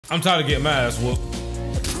I'm tired of getting my ass whooped.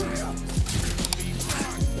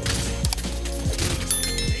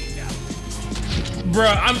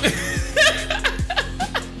 Bruh, I'm...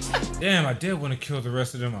 Damn, I did want to kill the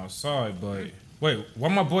rest of them outside, but... Wait, why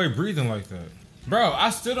my boy breathing like that? Bro, I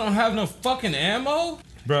still don't have no fucking ammo?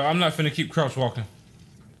 Bro, I'm not finna keep crouch walking.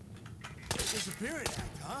 Disappearing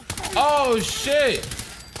act, huh? Oh, shit!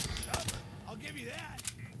 I'll give you that.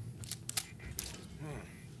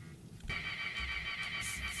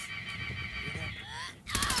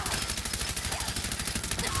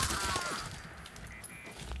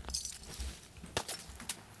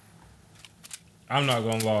 I'm not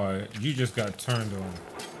gonna lie, you just got turned on.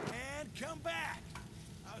 And come back.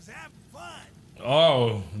 I was having fun.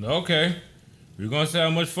 Oh, okay. You're gonna say how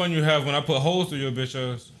much fun you have when I put holes through your bitch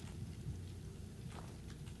ass.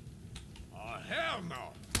 Oh, hell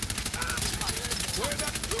no. Where the...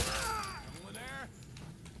 Over there?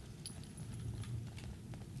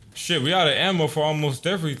 Shit, we out of ammo for almost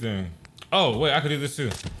everything. Oh, wait, I could do this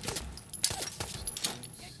too.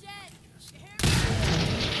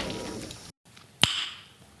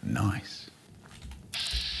 Nice.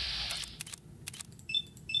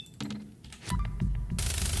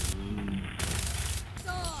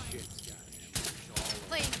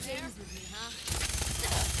 Playing games with me, huh?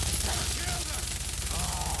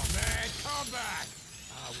 Oh, man, come back.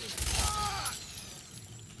 I was...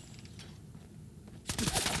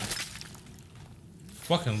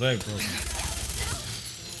 Fucking leg broken.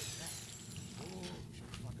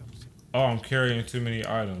 Oh, I'm carrying too many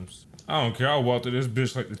items. I don't care, I'll walk through this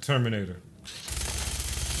bitch like the Terminator.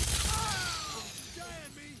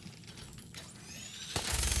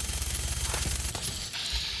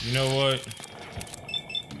 You know what?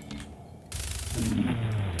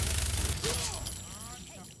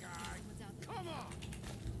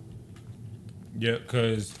 Yeah,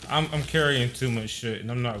 cause I'm carrying too much shit,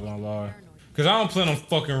 and I'm not gonna lie. Cause I don't plan on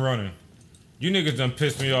fucking running. You niggas done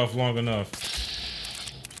pissed me off long enough.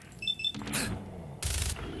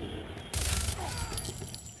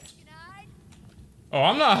 Oh,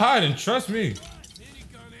 I'm not hiding, trust me.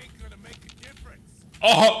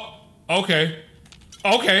 Oh, okay.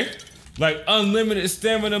 Okay. Like unlimited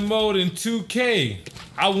stamina mode in 2K.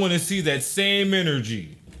 I want to see that same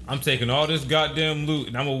energy. I'm taking all this goddamn loot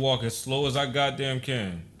and I'm gonna walk as slow as I goddamn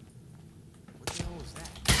can. What the hell was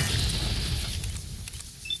that?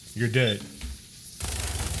 You're dead.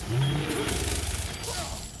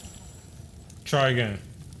 Try again.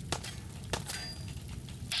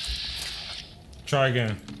 Try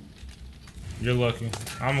again. You're lucky.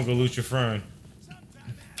 I'm gonna go loot your friend.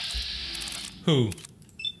 Who?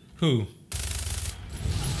 Who?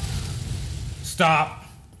 Stop.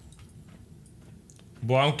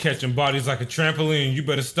 Boy, I'm catching bodies like a trampoline. You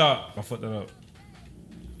better stop. I fucked that up.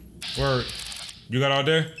 Word. You got all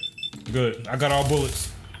there? Good. I got all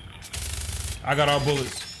bullets. I got all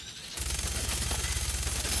bullets.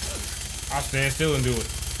 I'll stand still and do it.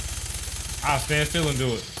 I'll stand still and do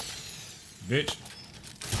it. Bitch.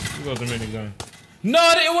 You got the minigun. No,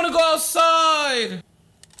 I didn't want to go outside.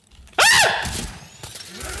 Ah!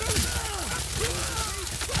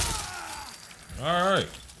 All right.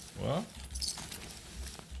 Well.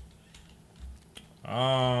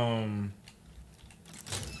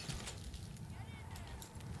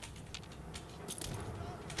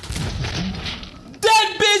 That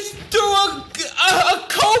bitch threw a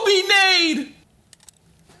Kobe nade.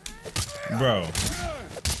 Bro.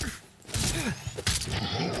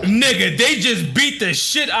 Nigga, they just beat the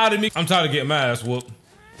shit out of me. I'm tired of getting my ass whooped.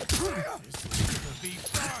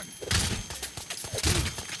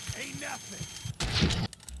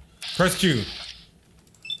 Press Q.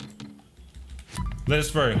 Let it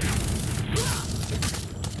spray.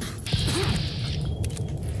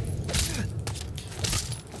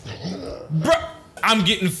 Bruh, I'm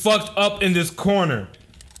getting fucked up in this corner.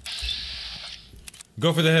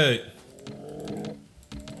 Go for the head.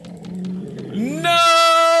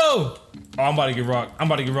 No! Oh, I'm about to get rocked. I'm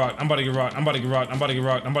about to get rocked. I'm about to get rocked. I'm about to get rocked. I'm about to get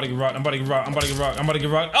rocked. I'm about to get rocked. I'm about to get rocked. I'm about to get rocked. I'm about to get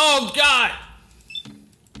rocked. Oh God!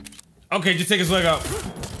 Okay, just take his leg out.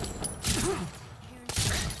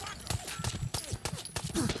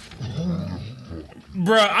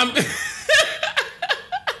 Bruh,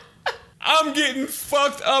 I'm getting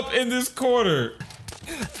fucked up in this corner.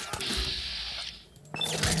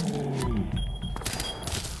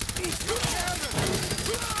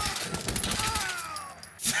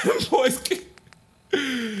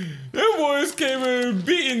 Them boys came in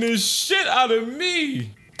beating the shit out of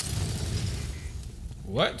me.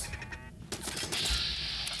 What?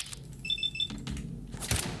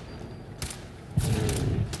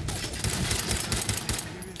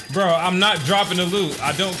 Bro, I'm not dropping the loot.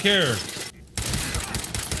 I don't care.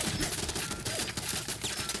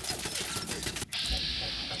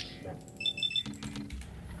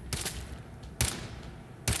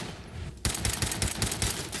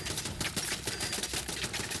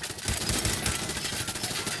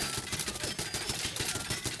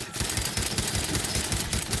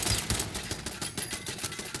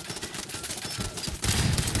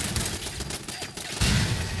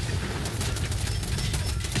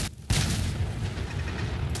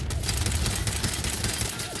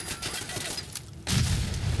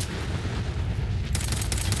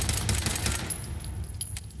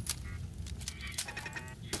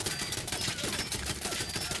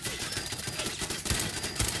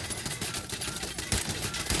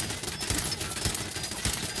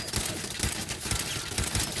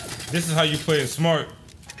 This is how you play it smart.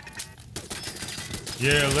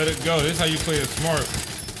 Yeah, let it go. This is how you play it smart.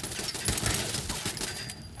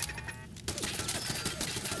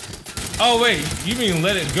 Oh wait, you mean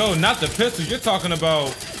let it go, not the pistol. You're talking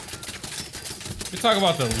about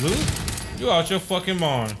the loot? You out your fucking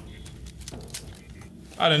mind.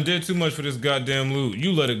 I done did too much for this goddamn loot.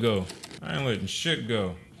 You let it go. I ain't letting shit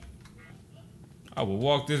go. I will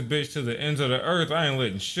walk this bitch to the ends of the earth. I ain't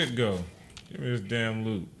letting shit go. Give me this damn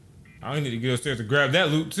loot. I need to get upstairs to grab that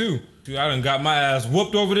loot too. Dude, I done got my ass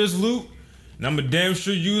whooped over this loot, and I'ma damn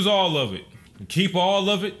sure use all of it. Keep all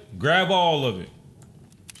of it, grab all of it.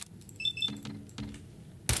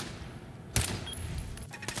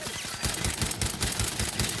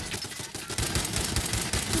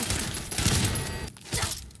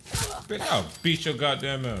 Bitch, I'll beat your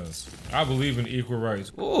goddamn ass. I believe in equal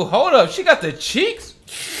rights. Ooh, hold up, she got the cheeks?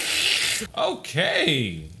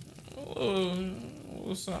 Okay.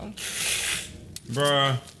 What's up?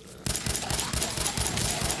 Bruh.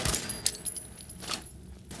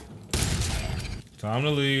 Time to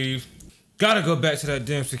leave. Gotta go back to that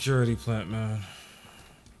damn security plant, man.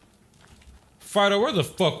 Fido, where the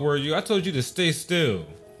fuck were you? I told you to stay still.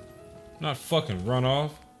 Not fucking run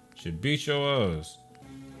off. Should beat your ass.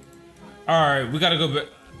 Alright, we gotta go back.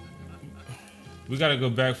 We gotta go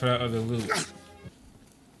back for that other loot.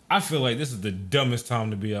 I feel like this is the dumbest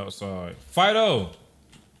time to be outside. Fido!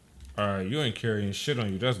 Alright, you ain't carrying shit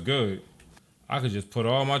on you. That's good. I could just put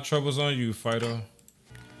all my troubles on you, Fido.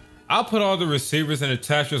 I'll put all the receivers and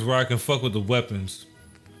attachments where I can fuck with the weapons.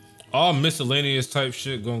 All miscellaneous type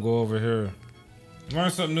shit gonna go over here. Learn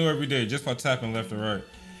something new every day just by tapping left or right.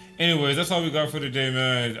 Anyways, that's all we got for today,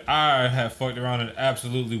 man. I have fucked around and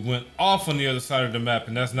absolutely went off on the other side of the map,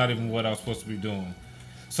 and that's not even what I was supposed to be doing.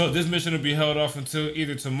 So this mission will be held off until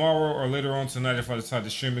either tomorrow or later on tonight if I decide to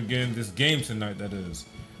stream again. This game tonight, that is.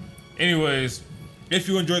 Anyways, if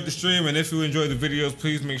you enjoyed the stream and if you enjoyed the videos,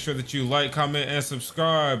 please make sure that you like, comment, and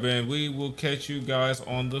subscribe. And we will catch you guys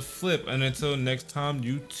on the flip. And until next time,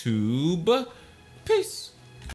 YouTube, peace.